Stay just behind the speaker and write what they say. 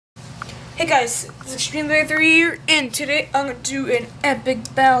Hey guys, this is Extreme3 here, and today I'm going to do an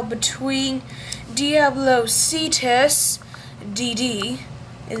epic battle between Diablo Cetus, DD.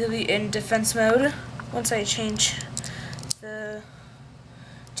 It'll be in defense mode. Once I change the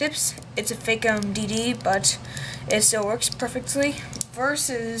tips, it's a fake DD, but it still works perfectly.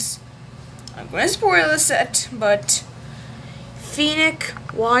 Versus, I'm going to spoil the set, but Phoenic,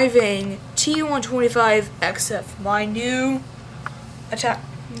 Wyvang, T125XF, my new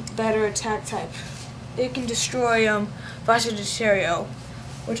better attack type. It can destroy Vegetarian,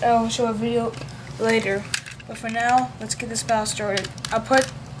 which I will show a video later. But for now, let's get this battle started. I'll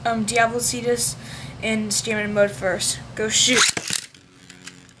put Diablo Cetus in stamina mode first. Go shoot.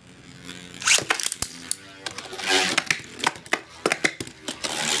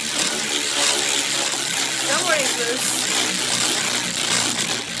 Don't worry, Bruce.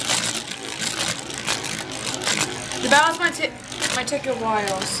 The battles might take a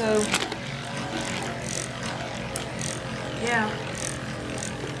while, so yeah.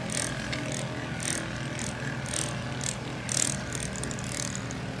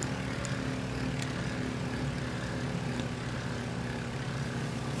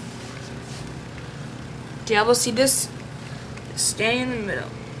 Diablo Cetus is standing in the middle,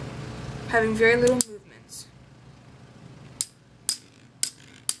 having very little movements.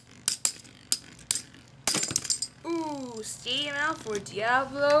 Ooh, stadium out for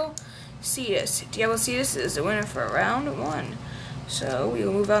Diablo Cetus. Diablo Cetus is the winner for round 1. So we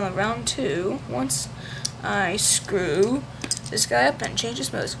will move on to round 2 once I screw this guy up and change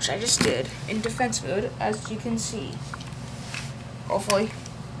his modes, which I just did in defense mode, as you can see. Hopefully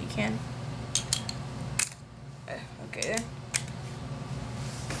you can. Okay then.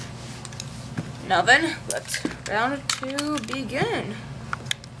 Now then, let's round 2 begin.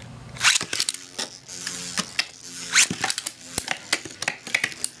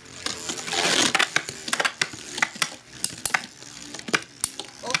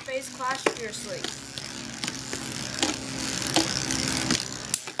 Clash fiercely.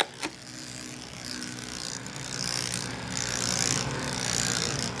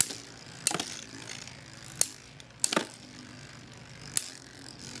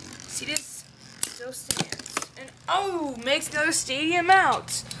 Cetus still stands. And oh, makes another stadium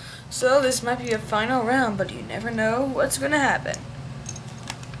out. So this might be a final round, but you never know what's gonna happen.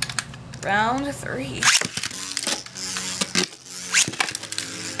 Round 3.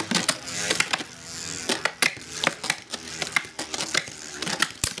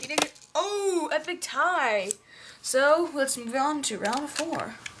 Epic tie. So let's move on to round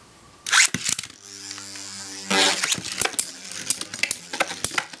 4.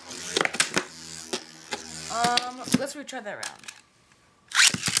 Let's retry that round.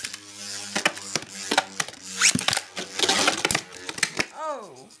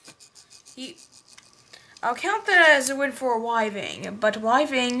 Oh, I'll count that as a win for Wyvang, but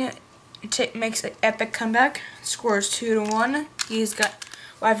Wyvang makes an epic comeback, scores 2-1. He's got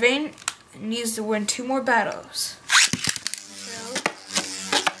Wyvang needs to win 2 more battles. So,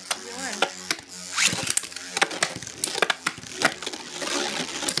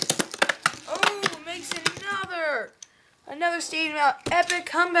 oh, makes another stadium out epic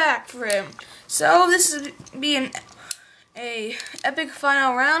comeback for him. So this is be an epic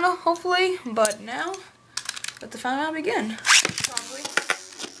final round, hopefully. But now, let the final round begin. Probably.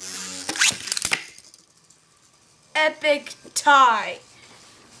 Epic tie.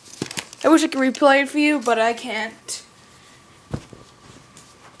 I wish I could replay it for you, but I can't.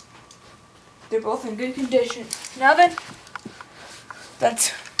 They're both in good condition. Now then, let's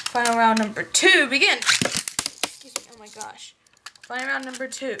final round number 2 begin. Excuse me, oh my gosh. Final round number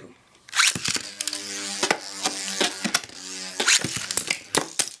 2.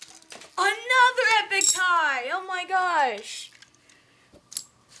 Another epic tie! Oh my gosh.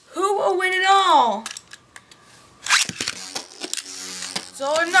 Who will win it all? It's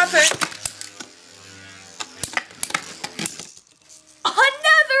all or nothing.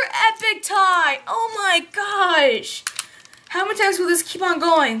 Epic tie! Oh my gosh! How many times will this keep on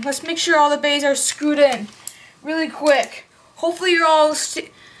going? Let's make sure all the bays are screwed in really quick. Hopefully you're all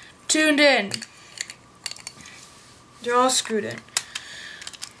tuned in. They're all screwed in.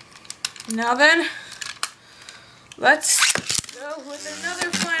 Now then, let's go with another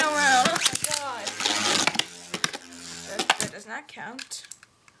final round. Oh my god. That does not count.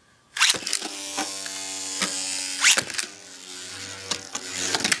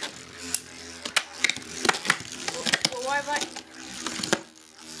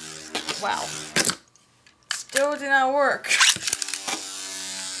 Wow. Still did not work.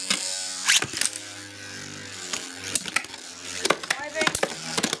 Wyvang.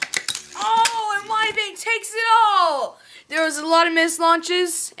 takes it all. There was a lot of missed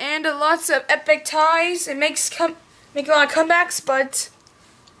launches and lots of epic ties. It makes a lot of comebacks, but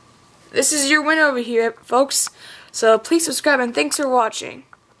this is your win over here, folks. So please subscribe and thanks for watching.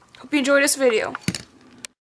 Hope you enjoyed this video.